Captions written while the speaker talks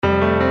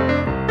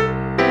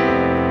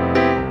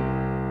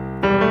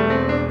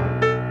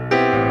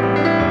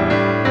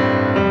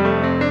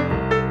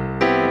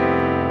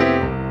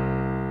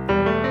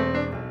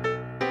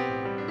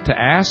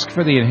ask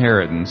for the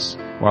inheritance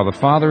while the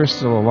father is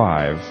still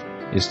alive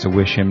is to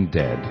wish him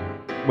dead.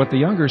 What the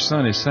younger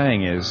son is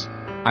saying is,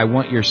 I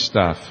want your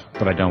stuff,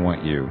 but I don't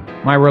want you.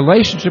 My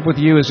relationship with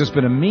you has just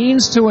been a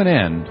means to an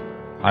end.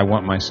 I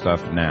want my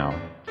stuff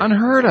now.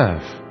 Unheard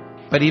of.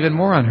 But even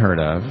more unheard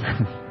of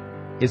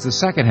is the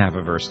second half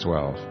of verse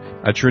 12.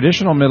 A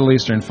traditional Middle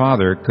Eastern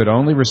father could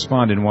only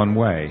respond in one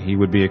way. He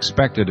would be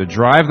expected to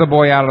drive the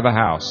boy out of the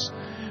house.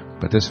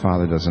 But this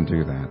father doesn't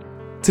do that.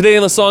 Today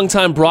on the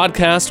Songtime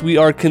broadcast, we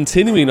are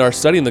continuing our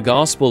study in the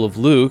Gospel of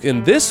Luke,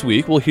 and this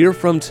week we'll hear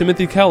from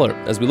Timothy Keller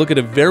as we look at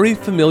a very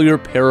familiar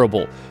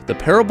parable, the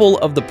parable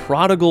of the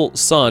prodigal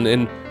son,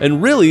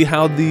 and really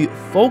how the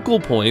focal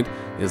point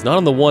is not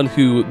on the one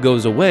who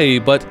goes away,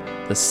 but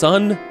the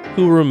son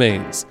who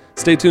remains.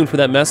 Stay tuned for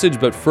that message,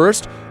 but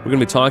first, we're going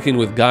to be talking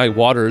with Guy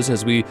Waters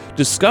as we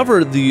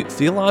discover the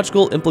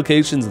theological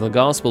implications in the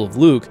Gospel of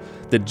Luke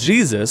that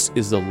Jesus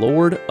is the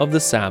Lord of the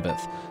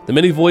Sabbath. The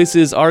many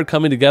voices are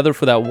coming together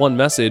for that one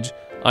message.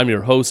 I'm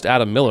your host,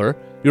 Adam Miller.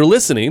 You're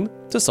listening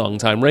to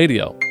Songtime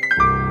Radio.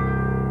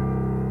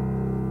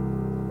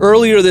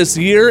 Earlier this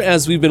year,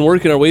 as we've been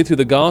working our way through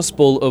the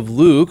Gospel of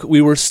Luke,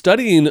 we were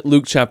studying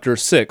Luke chapter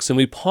 6, and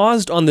we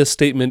paused on this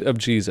statement of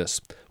Jesus,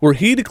 where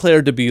he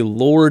declared to be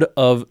Lord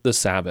of the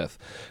Sabbath.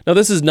 Now,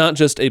 this is not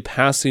just a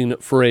passing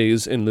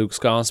phrase in Luke's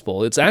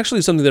Gospel. It's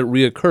actually something that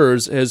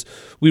reoccurs as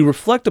we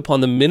reflect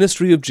upon the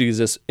ministry of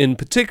Jesus, in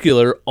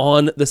particular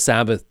on the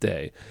Sabbath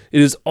day.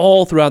 It is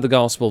all throughout the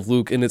Gospel of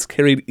Luke, and it's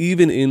carried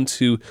even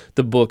into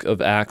the book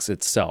of Acts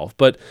itself.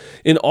 But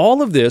in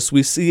all of this,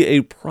 we see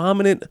a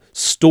prominent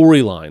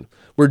storyline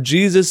where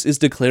Jesus is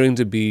declaring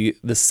to be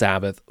the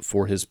Sabbath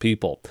for his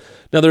people.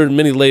 Now, there are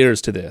many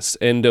layers to this,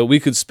 and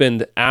we could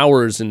spend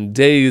hours and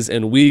days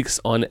and weeks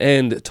on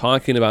end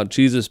talking about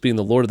Jesus being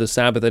the Lord of the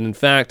Sabbath, and in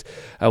fact,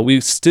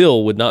 we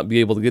still would not be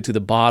able to get to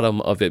the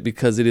bottom of it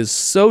because it is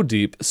so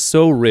deep,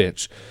 so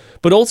rich.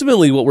 But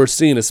ultimately, what we're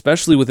seeing,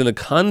 especially within the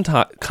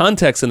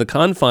context and the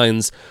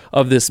confines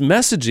of this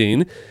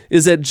messaging,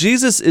 is that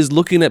Jesus is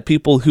looking at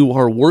people who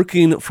are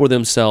working for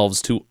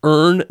themselves to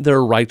earn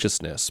their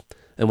righteousness.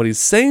 And what he's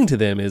saying to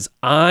them is,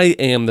 I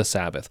am the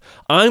Sabbath.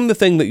 I'm the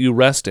thing that you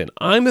rest in.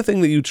 I'm the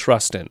thing that you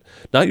trust in.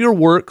 Not your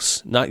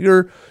works, not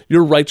your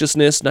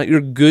righteousness, not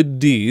your good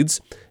deeds.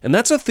 And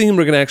that's a theme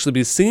we're going to actually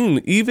be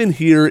seeing even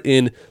here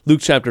in Luke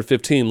chapter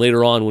 15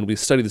 later on when we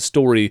study the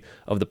story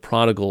of the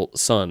prodigal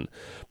son.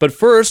 But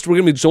first, we're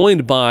going to be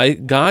joined by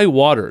Guy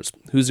Waters,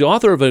 who's the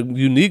author of a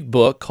unique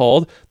book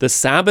called The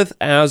Sabbath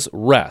as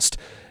Rest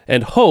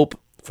and Hope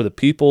for the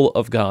People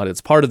of God. It's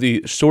part of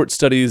the short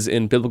studies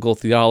in biblical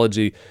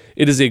theology.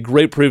 It is a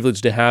great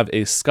privilege to have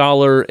a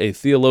scholar, a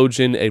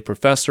theologian, a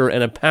professor,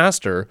 and a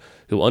pastor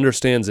who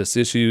understands this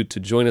issue to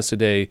join us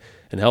today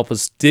and help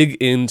us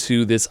dig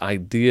into this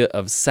idea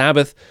of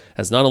Sabbath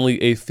as not only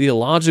a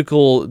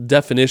theological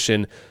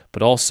definition,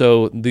 but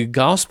also the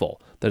gospel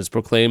that is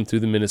proclaimed through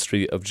the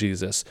ministry of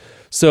Jesus.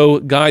 So,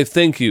 Guy,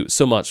 thank you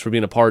so much for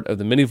being a part of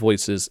the many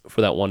voices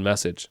for that one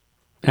message.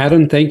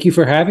 Adam, thank you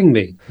for having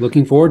me.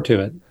 Looking forward to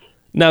it.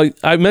 Now,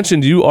 I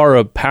mentioned you are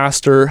a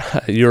pastor,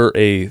 you're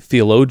a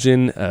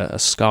theologian, a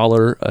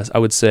scholar, I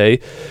would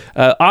say.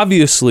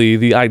 Obviously,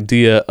 the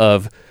idea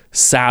of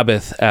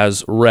Sabbath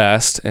as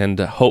rest and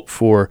hope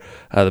for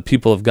the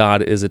people of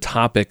God is a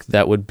topic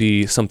that would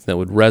be something that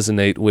would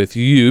resonate with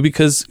you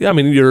because, I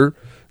mean,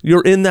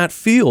 you're in that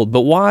field.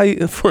 But why,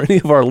 for any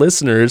of our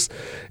listeners,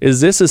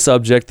 is this a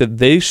subject that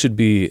they should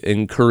be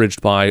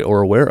encouraged by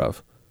or aware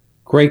of?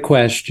 Great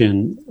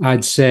question.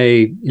 I'd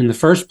say, in the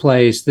first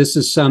place, this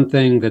is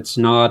something that's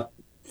not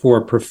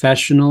for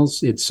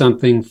professionals. It's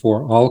something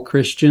for all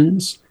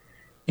Christians.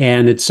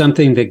 And it's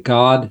something that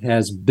God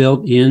has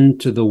built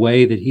into the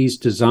way that he's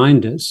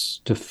designed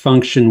us to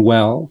function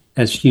well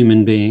as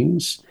human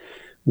beings.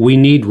 We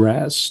need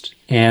rest,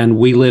 and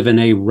we live in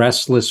a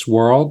restless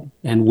world.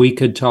 And we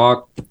could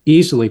talk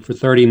easily for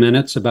 30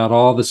 minutes about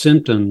all the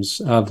symptoms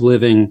of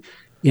living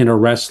in a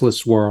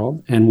restless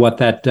world and what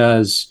that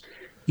does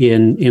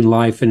in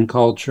life and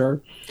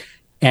culture.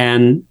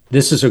 And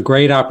this is a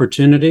great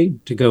opportunity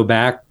to go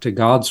back to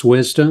God's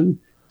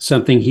wisdom,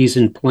 something he's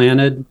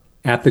implanted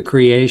at the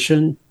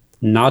creation,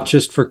 not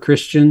just for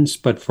Christians,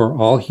 but for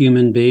all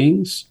human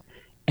beings,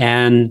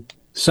 and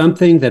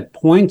something that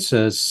points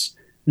us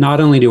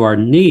not only to our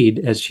need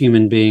as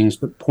human beings,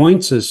 but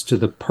points us to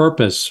the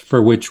purpose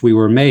for which we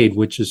were made,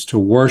 which is to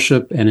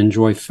worship and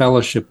enjoy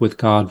fellowship with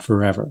God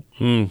forever.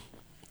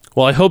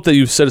 Well, I hope that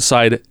you've set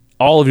aside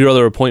all of your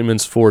other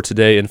appointments for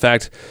today. In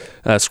fact,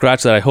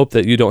 scratch that. I hope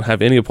that you don't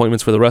have any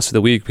appointments for the rest of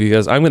the week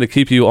because I'm going to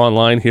keep you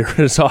online here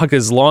to talk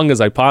as long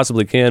as I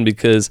possibly can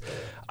because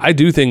I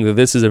do think that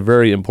this is a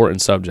very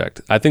important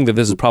subject. I think that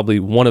this is probably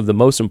one of the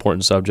most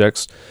important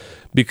subjects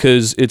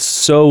because it's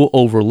so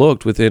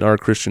overlooked within our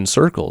Christian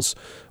circles.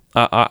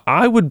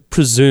 I would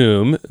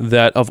presume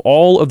that of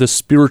all of the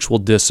spiritual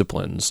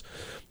disciplines,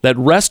 that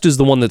rest is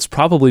the one that's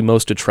probably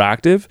most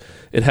attractive.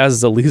 It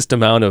has the least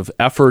amount of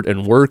effort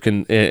and work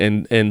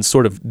and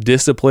sort of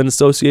discipline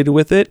associated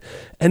with it.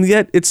 And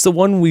yet it's the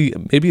one we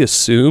maybe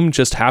assume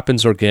just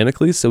happens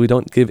organically, so we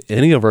don't give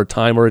any of our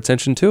time or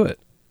attention to it.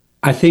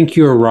 I think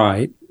you're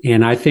right.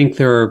 And I think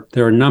there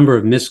are a number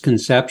of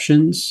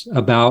misconceptions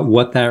about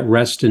what that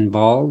rest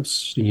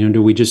involves.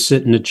 Do we just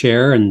sit in a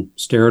chair and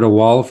stare at a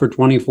wall for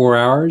 24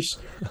 hours?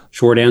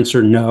 Short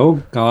answer,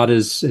 no. God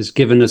has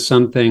given us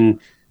something,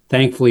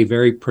 thankfully,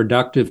 very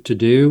productive to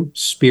do,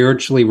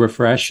 spiritually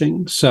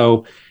refreshing.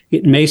 So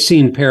it may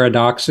seem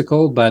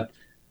paradoxical, but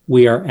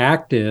we are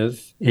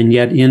active, and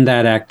yet in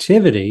that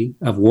activity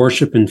of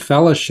worship and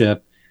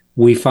fellowship,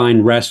 we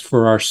find rest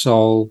for our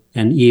soul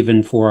and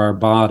even for our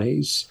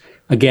bodies.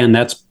 Again,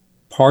 that's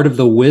part of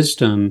the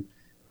wisdom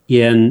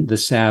in the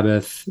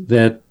Sabbath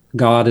that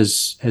God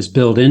has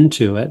built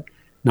into it.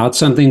 Not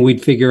something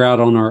we'd figure out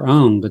on our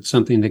own, but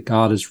something that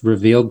God has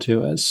revealed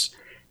to us.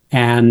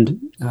 And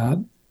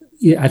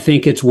I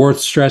think it's worth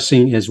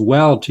stressing as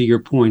well, to your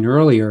point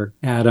earlier,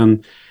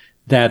 Adam,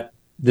 that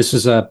this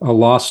is a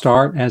lost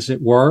art, as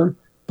it were.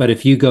 But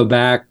if you go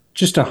back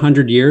just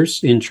 100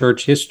 years in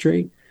church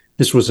history,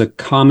 this was a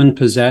common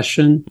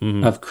possession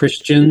of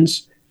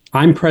Christians.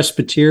 I'm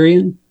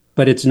Presbyterian,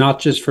 but it's not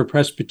just for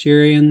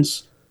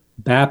Presbyterians.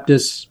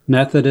 Baptists,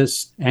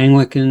 Methodists,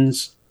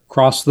 Anglicans,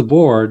 across the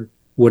board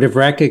would have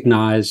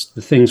recognized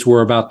the things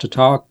we're about to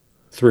talk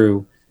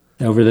through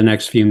over the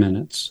next few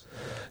minutes.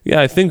 Yeah,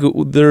 I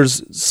think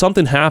there's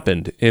something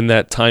happened in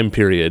that time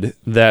period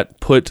that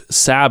put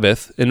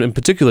Sabbath, and in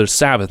particular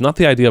Sabbath, not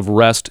the idea of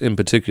rest in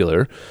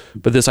particular,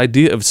 but this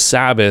idea of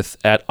Sabbath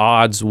at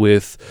odds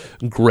with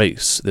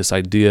grace, this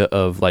idea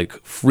of like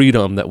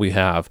freedom that we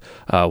have.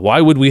 Why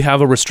would we have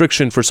a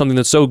restriction for something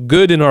that's so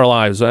good in our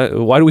lives?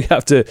 Why do we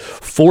have to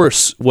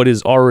force what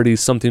is already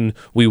something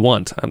we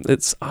want?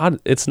 It's odd.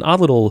 It's an odd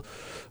little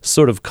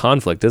sort of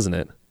conflict, isn't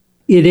it?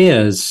 It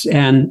is.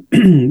 And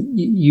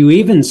you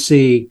even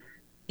see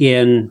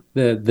in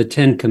the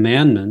Ten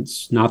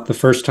Commandments, not the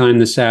first time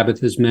the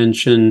Sabbath is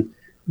mentioned,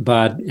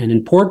 but an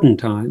important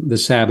time the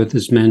Sabbath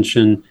is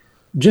mentioned,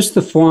 just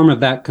the form of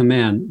that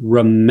command,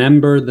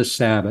 remember the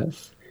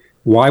Sabbath.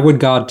 Why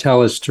would God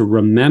tell us to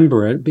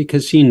remember it?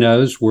 Because he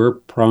knows we're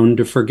prone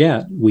to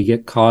forget. We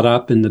get caught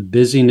up in the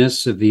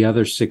busyness of the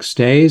other 6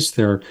 days.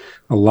 There are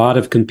a lot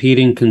of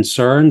competing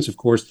concerns. Of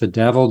course, the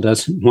devil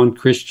doesn't want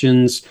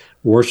Christians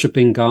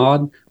worshiping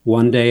God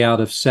 1 day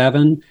out of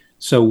 7.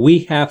 So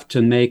we have to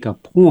make a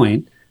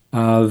point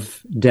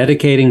of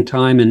dedicating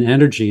time and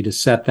energy to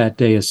set that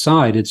day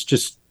aside. It's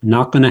just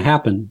not going to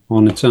happen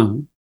on its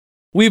own.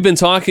 We've been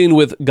talking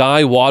with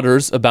Guy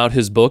Waters about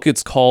his book.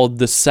 It's called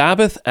The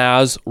Sabbath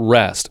as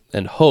Rest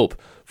and Hope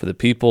for the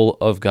People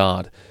of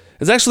God.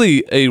 It's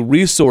actually a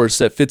resource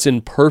that fits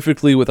in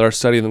perfectly with our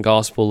study in the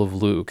Gospel of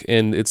Luke,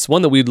 and it's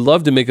one that we'd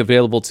love to make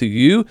available to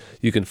you.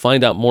 You can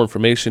find out more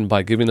information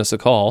by giving us a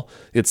call.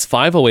 It's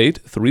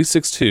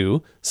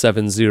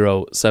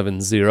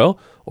 508-362-7070,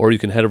 or you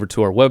can head over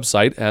to our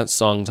website at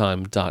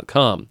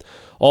songtime.com.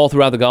 All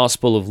throughout the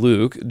Gospel of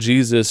Luke,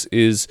 Jesus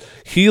is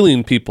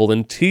healing people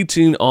and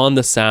teaching on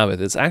the Sabbath.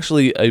 It's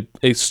actually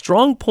a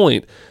strong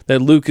point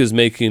that Luke is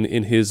making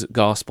in his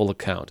Gospel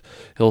account.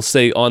 He'll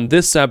say, on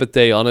this Sabbath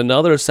day, on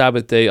another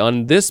Sabbath day,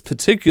 on this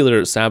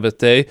particular Sabbath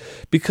day,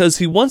 because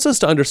he wants us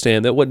to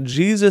understand that what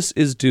Jesus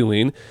is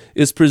doing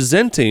is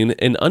presenting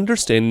an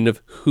understanding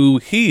of who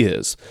he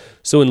is.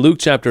 So in Luke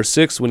chapter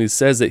 6, when he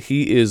says that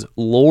he is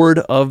Lord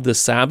of the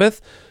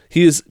Sabbath,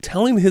 he is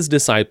telling his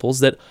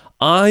disciples that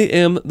I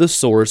am the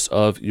source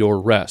of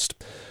your rest.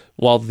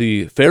 While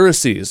the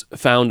Pharisees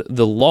found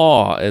the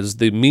law as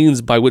the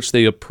means by which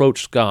they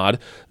approached God,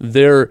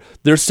 their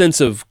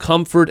sense of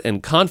comfort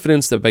and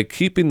confidence that by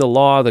keeping the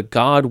law that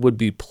God would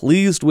be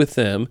pleased with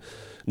them,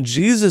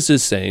 Jesus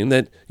is saying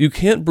that you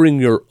can't bring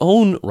your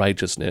own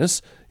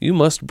righteousness, you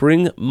must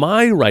bring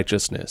my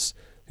righteousness.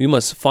 You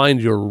must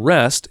find your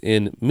rest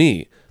in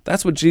me.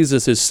 That's what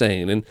Jesus is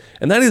saying,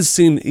 and that is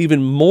seen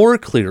even more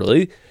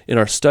clearly in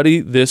our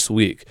study this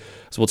week.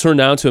 So we'll turn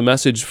now to a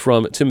message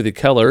from Timothy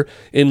Keller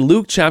in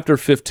Luke chapter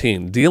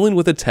 15, dealing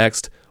with a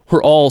text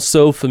we're all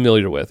so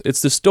familiar with.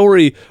 It's the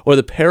story or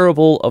the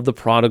parable of the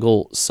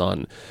prodigal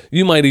son.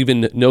 You might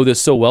even know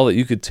this so well that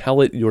you could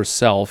tell it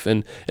yourself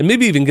and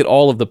maybe even get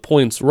all of the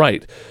points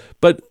right.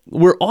 But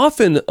we're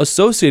often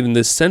associating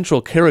this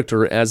central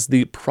character as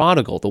the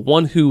prodigal, the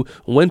one who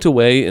went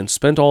away and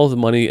spent all the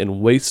money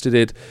and wasted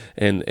it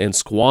and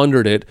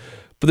squandered it.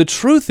 But the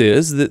truth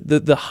is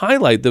that the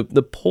highlight,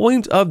 the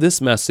point of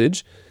this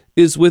message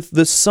is with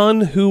the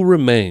son who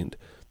remained,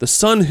 the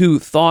son who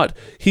thought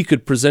he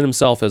could present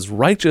himself as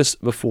righteous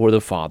before the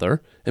Father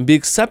and be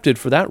accepted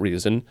for that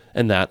reason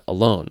and that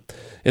alone.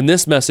 In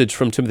this message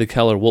from Timothy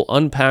Keller, we'll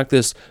unpack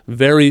this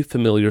very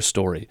familiar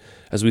story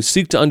as we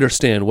seek to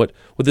understand what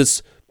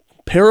this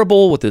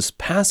parable, what this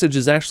passage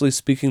is actually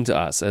speaking to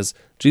us. As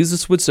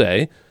Jesus would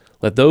say,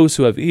 let those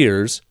who have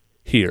ears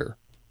hear.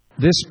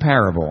 This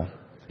parable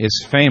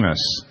is famous,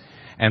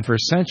 and for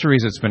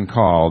centuries it's been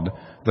called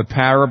the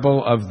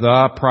parable of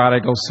the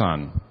prodigal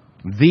son.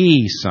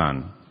 The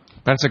Son.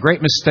 But it's a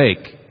great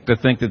mistake to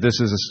think that this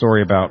is a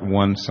story about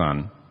one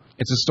son.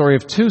 It's a story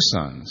of two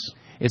sons.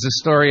 It's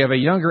a story of a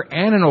younger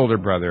and an older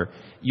brother.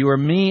 You are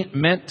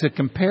meant to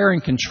compare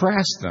and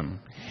contrast them.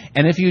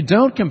 And if you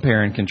don't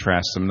compare and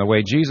contrast them the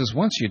way Jesus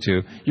wants you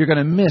to, you're going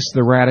to miss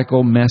the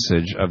radical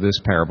message of this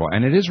parable.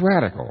 And it is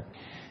radical.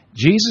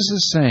 Jesus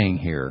is saying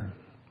here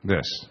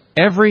this: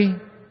 every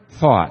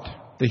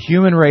thought the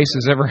human race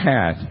has ever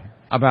had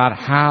about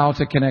how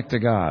to connect to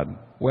God,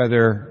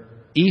 whether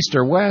east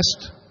or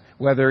west,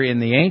 whether in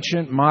the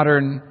ancient,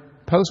 modern,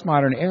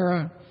 postmodern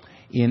era,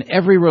 in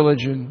every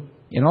religion,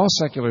 in all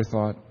secular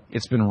thought,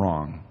 it's been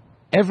wrong.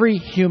 Every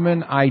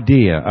human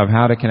idea of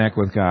how to connect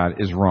with God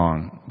is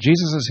wrong.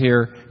 Jesus is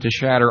here to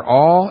shatter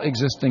all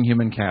existing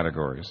human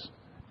categories.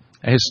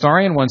 A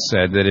historian once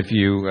said that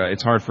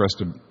it's hard for us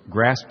to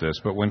grasp this,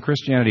 but when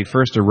Christianity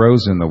first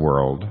arose in the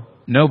world,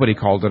 nobody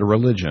called it a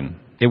religion.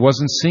 It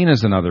wasn't seen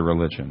as another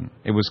religion.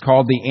 It was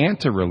called the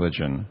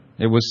anti-religion.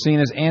 It was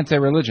seen as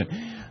anti-religion.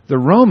 The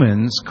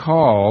Romans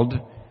called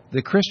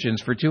the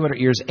Christians for 200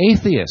 years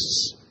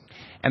atheists.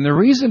 And the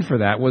reason for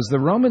that was the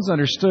Romans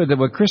understood that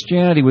what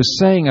Christianity was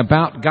saying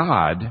about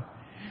God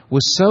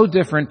was so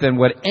different than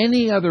what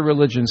any other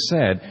religion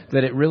said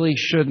that it really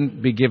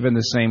shouldn't be given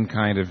the same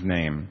kind of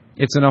name.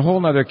 It's in a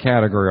whole other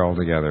category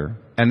altogether.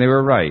 And they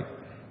were right.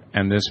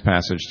 And this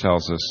passage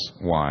tells us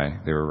why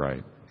they were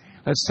right.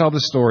 Let's tell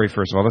the story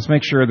first of all. Let's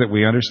make sure that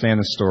we understand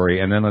the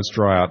story, and then let's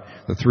draw out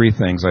the three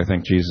things I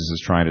think Jesus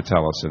is trying to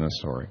tell us in the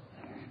story.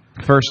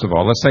 First of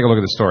all, let's take a look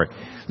at the story.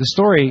 The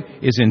story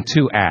is in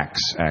two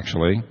acts,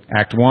 actually.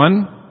 Act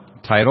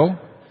 1, title,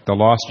 The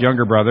Lost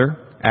Younger Brother.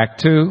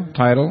 Act 2,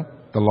 title,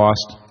 The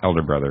Lost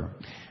Elder Brother.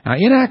 Now,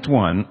 in Act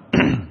 1,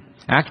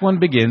 Act 1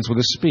 begins with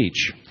a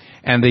speech.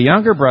 And the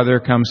younger brother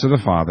comes to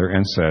the father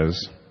and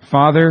says,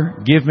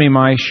 "Father, give me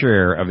my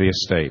share of the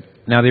estate."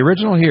 Now, the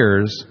original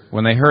hearers,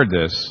 when they heard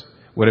this,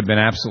 would have been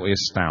absolutely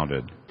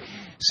astounded.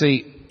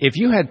 See, if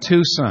you had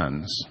two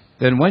sons,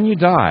 then when you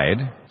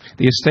died,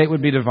 the estate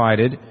would be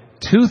divided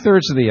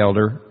 2/3 to the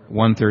elder,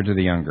 1/3 to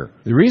the younger.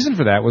 The reason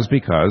for that was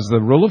because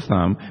the rule of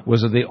thumb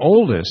was that the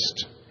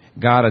oldest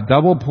got a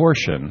double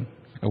portion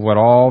of what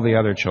all the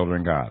other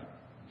children got.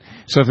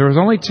 So if there was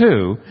only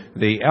two,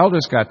 the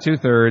eldest got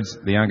 2/3,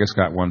 the youngest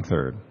got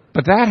 1/3.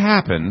 But that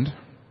happened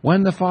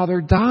when the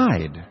father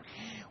died.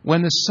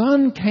 When the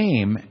son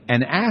came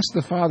and asked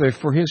the father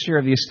for his share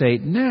of the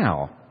estate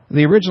now,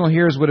 the original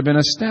hearers would have been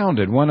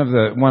astounded. One of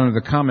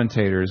the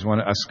commentators,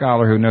 a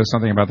scholar who knows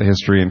something about the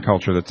history and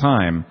culture of the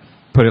time,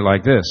 put it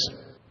like this: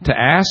 to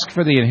ask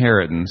for the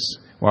inheritance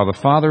while the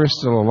father is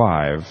still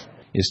alive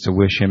is to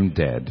wish him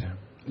dead.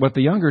 What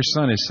the younger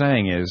son is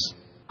saying is,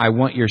 I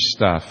want your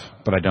stuff,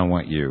 but I don't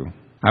want you.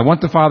 I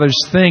want the father's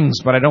things,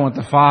 but I don't want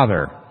the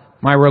father.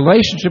 My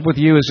relationship with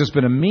you has just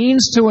been a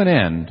means to an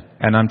end,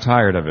 and I'm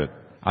tired of it.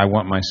 I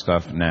want my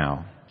stuff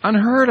now.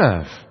 Unheard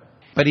of.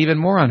 But even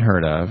more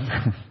unheard of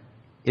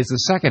is the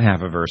second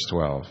half of verse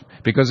 12.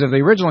 Because if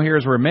the original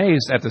hearers were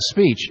amazed at the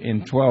speech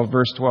in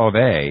verse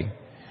 12a,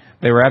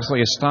 they were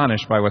absolutely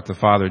astonished by what the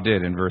father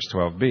did in verse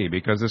 12b.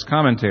 Because this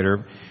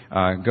commentator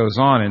goes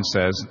on and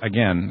says,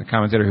 again, the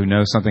commentator who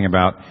knows something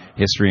about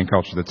history and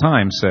culture of the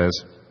time says,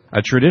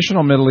 a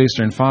traditional Middle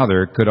Eastern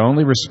father could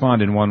only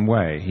respond in one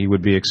way. He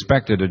would be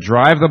expected to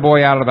drive the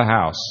boy out of the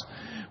house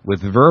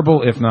with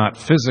verbal, if not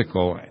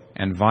physical,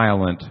 and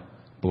violent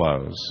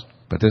blows.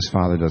 But this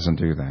father doesn't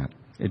do that.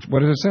 What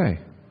does it say?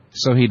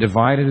 So he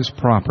divided his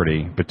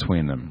property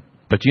between them.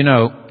 But you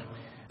know,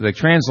 the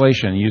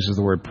translation uses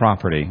the word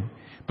property,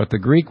 but the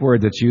Greek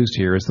word that's used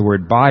here is the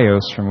word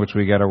bios, from which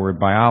we get our word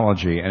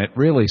biology, and it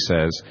really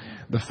says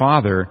the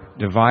father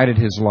divided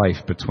his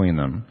life between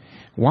them.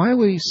 Why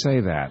would he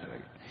say that?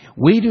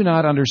 We do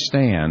not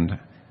understand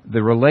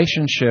the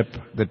relationship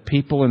that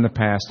people in the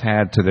past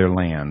had to their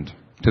land.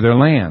 To their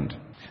land.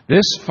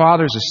 This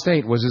father's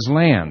estate was his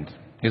land.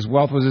 His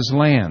wealth was his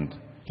land.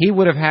 He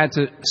would have had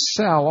to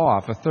sell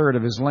off 1/3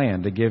 of his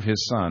land to give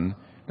his son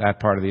that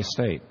part of the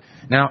estate.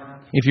 Now,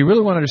 if you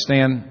really want to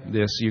understand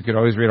this, you could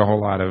always read a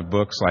whole lot of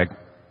books, like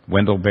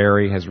Wendell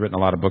Berry has written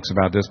a lot of books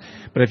about this.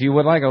 But if you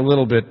would like a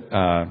little bit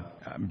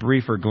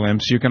briefer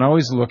glimpse, you can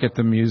always look at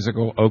the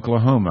musical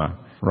Oklahoma,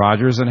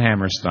 Rodgers and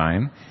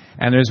Hammerstein.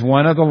 And there's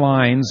one of the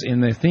lines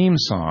in the theme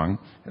song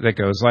that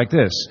goes like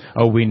this: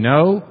 "Oh, we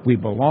know we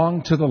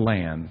belong to the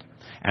land,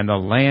 and the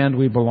land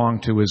we belong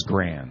to is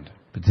grand."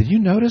 But did you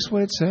notice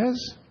what it says?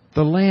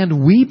 The land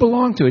we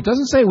belong to. It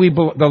doesn't say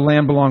the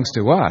land belongs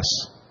to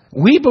us.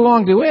 We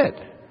belong to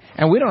it.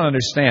 And we don't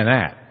understand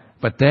that.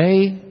 But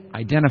they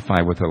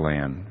identify with the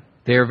land.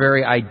 Their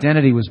very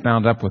identity was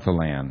bound up with the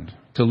land.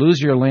 To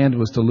lose your land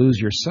was to lose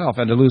yourself,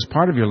 and to lose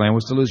part of your land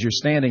was to lose your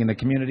standing in the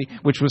community,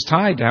 which was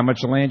tied to how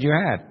much land you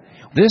had.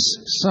 This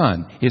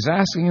son is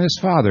asking his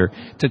father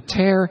to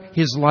tear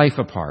his life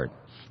apart,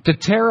 to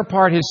tear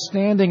apart his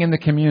standing in the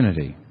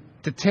community,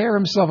 to tear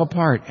himself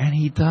apart, and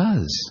he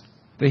does.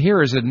 The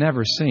hearers had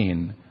never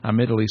seen a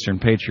Middle Eastern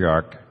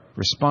patriarch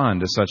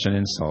respond to such an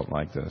insult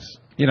like this.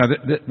 You know,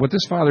 what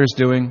this father is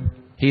doing,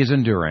 he is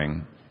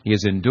enduring. He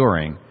is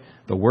enduring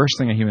the worst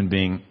thing a human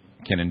being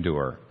can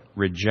endure.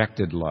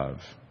 Rejected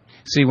love.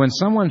 See, when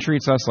someone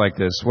treats us like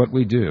this, what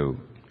we do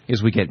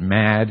is we get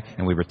mad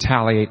and we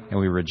retaliate and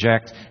we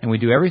reject and we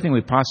do everything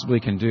we possibly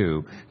can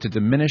do to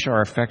diminish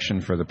our affection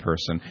for the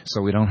person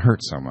so we don't hurt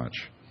so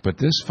much. But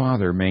this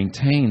father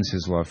maintains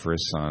his love for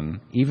his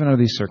son, even under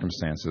these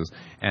circumstances,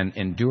 and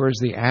endures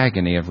the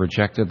agony of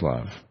rejected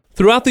love.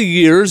 Throughout the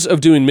years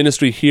of doing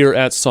ministry here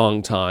at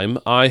Songtime,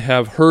 I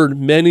have heard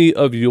many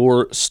of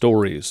your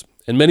stories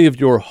and many of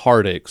your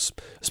heartaches,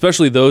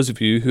 especially those of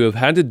you who have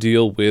had to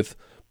deal with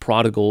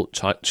prodigal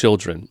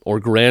children or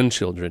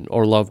grandchildren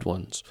or loved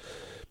ones.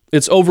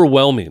 It's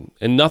overwhelming,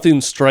 and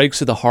nothing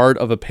strikes at the heart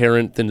of a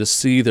parent than to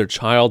see their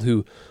child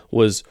who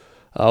was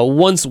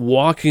once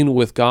walking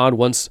with God,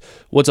 once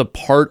was a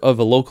part of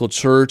a local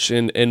church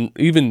and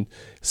even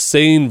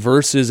saying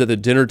verses at the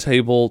dinner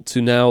table,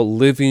 to now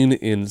living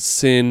in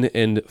sin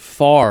and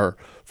far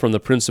from the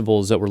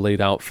principles that were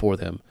laid out for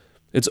them.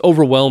 It's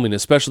overwhelming,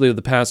 especially in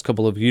the past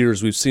couple of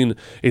years. We've seen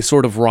a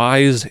sort of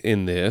rise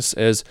in this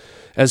as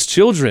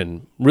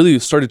children really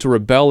started to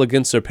rebel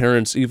against their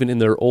parents even in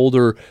their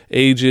older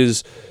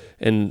ages,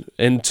 and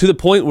to the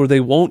point where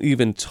they won't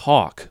even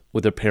talk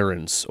with their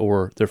parents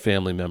or their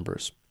family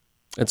members.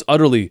 It's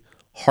utterly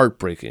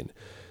heartbreaking.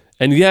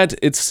 And yet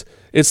it's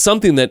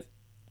something that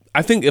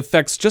I think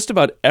affects just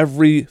about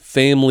every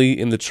family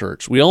in the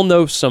church. We all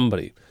know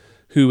somebody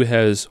who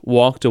has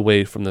walked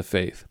away from the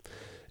faith.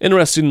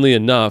 Interestingly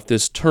enough,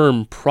 this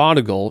term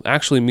prodigal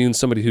actually means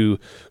somebody who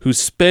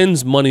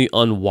spends money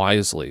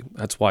unwisely.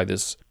 That's why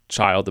this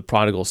child, the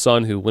prodigal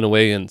son who went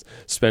away and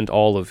spent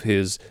all of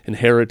his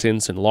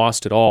inheritance and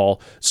lost it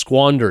all,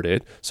 squandered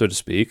it, so to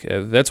speak.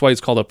 That's why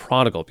he's called a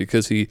prodigal,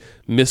 because he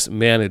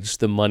mismanaged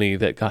the money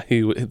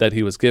that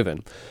he was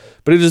given.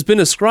 But it has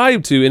been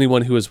ascribed to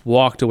anyone who has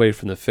walked away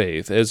from the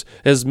faith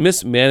as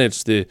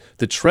mismanaged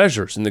the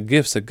treasures and the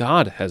gifts that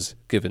God has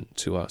given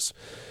to us.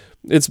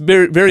 It's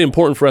very, very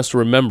important for us to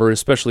remember,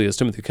 especially as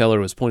Timothy Keller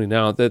was pointing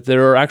out, that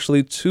there are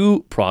actually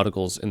two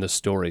prodigals in the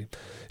story.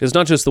 It's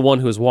not just the one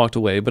who has walked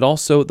away, but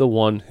also the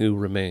one who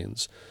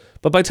remains.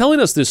 But by telling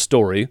us this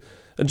story,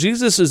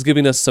 Jesus is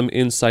giving us some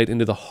insight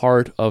into the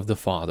heart of the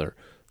Father,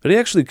 that he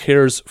actually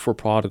cares for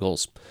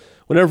prodigals.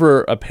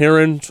 Whenever a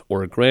parent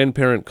or a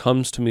grandparent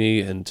comes to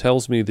me and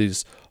tells me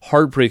these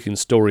heartbreaking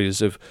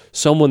stories of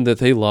someone that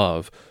they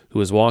love who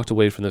has walked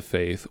away from the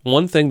faith,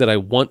 one thing that I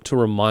want to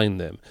remind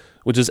them,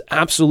 which is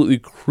absolutely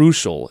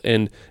crucial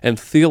and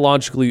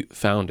theologically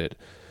founded,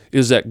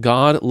 is that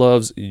God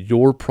loves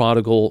your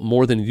prodigal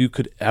more than you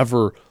could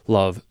ever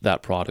love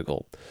that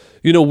prodigal.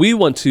 You know, we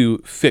want to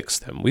fix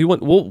them.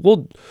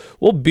 We'll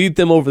beat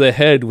them over the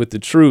head with the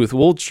truth.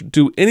 We'll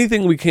do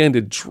anything we can to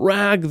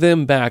drag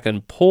them back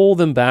and pull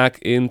them back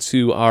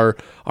into our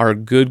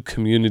good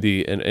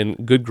community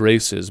and good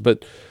graces.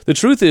 But the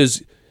truth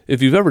is, if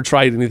you've ever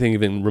tried anything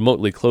even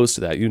remotely close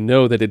to that, you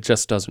know that it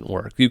just doesn't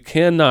work. You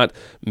cannot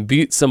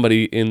beat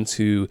somebody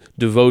into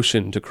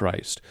devotion to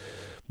Christ.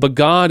 But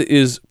God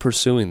is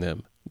pursuing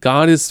them.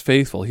 God is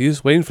faithful. He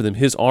is waiting for them.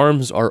 His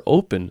arms are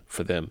open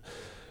for them.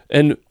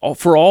 And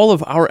for all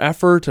of our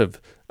effort of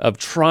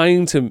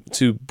trying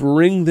to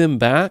bring them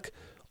back,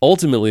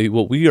 ultimately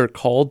what we are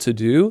called to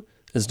do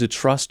is to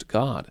trust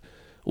God.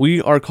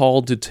 We are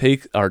called to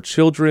take our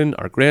children,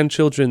 our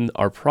grandchildren,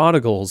 our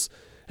prodigals,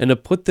 and to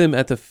put them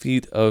at the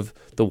feet of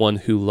the one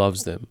who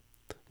loves them.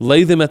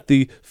 Lay them at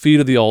the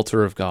feet of the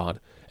altar of God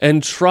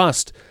and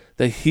trust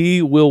that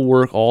he will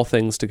work all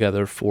things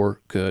together for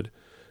good.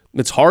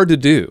 It's hard to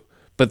do,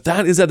 but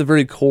that is at the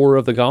very core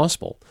of the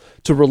gospel,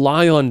 to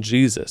rely on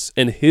Jesus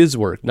and his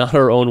work, not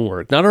our own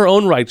work, not our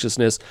own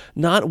righteousness,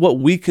 not what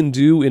we can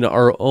do in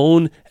our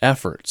own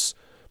efforts,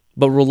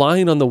 but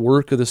relying on the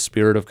work of the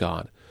Spirit of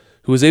God,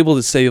 who is able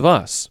to save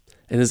us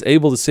and is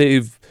able to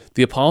save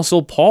the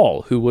Apostle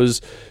Paul, who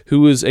was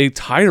a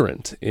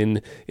tyrant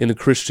in the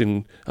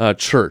Christian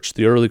church,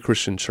 the early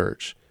Christian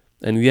church.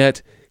 And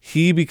yet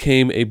he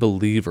became a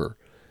believer,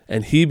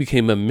 and he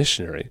became a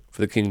missionary for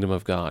the kingdom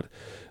of God.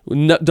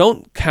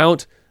 Don't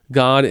count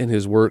God and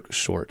his work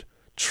short.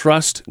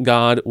 Trust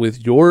God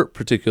with your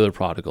particular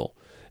prodigal,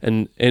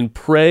 and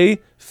pray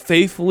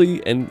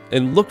faithfully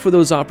and look for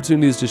those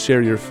opportunities to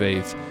share your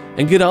faith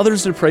and get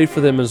others to pray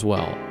for them as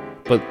well.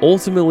 But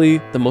ultimately,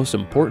 the most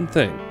important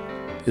thing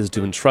is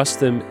to entrust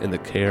them in the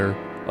care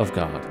of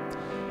God.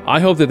 I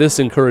hope that this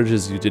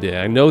encourages you today.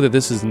 I know that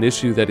this is an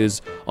issue that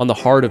is on the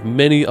heart of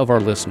many of our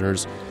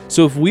listeners.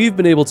 So if we've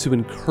been able to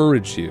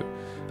encourage you,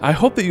 I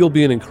hope that you'll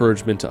be an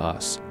encouragement to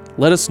us.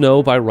 Let us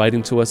know by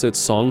writing to us at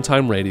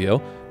Songtime Radio,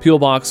 P.O.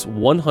 Box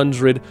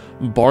 100,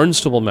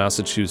 Barnstable,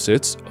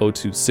 Massachusetts,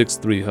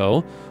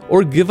 02630,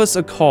 or give us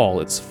a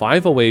call. It's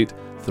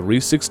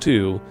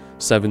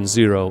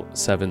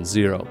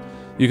 508-362-7070.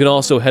 You can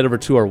also head over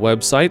to our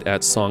website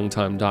at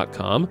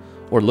songtime.com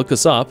or look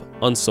us up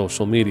on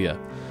social media.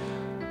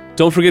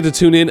 Don't forget to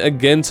tune in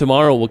again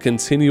tomorrow. We'll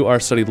continue our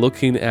study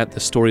looking at the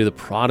story of the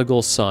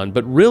prodigal son,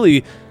 but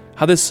really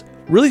how this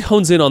really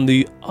hones in on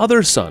the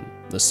other son,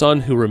 the son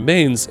who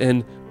remains,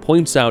 and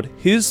points out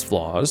his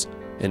flaws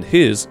and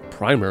his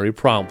primary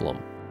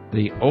problem.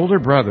 The older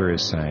brother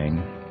is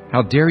saying,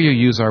 How dare you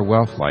use our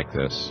wealth like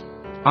this?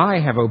 I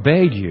have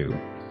obeyed you."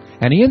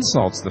 And he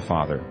insults the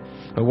father.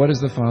 But what does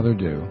the father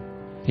do?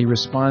 He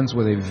responds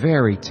with a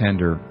very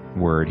tender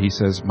word. He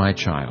says, "My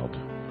child,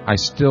 I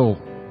still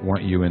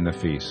want you in the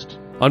feast."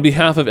 On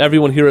behalf of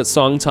everyone here at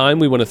Songtime,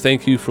 we want to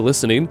thank you for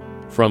listening.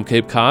 From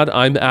Cape Cod,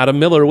 I'm Adam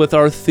Miller with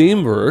our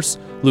theme verse,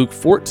 Luke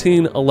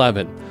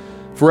 14:11.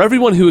 "For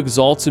everyone who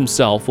exalts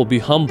himself will be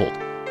humbled,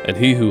 and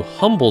he who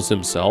humbles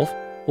himself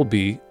will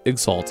be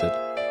exalted."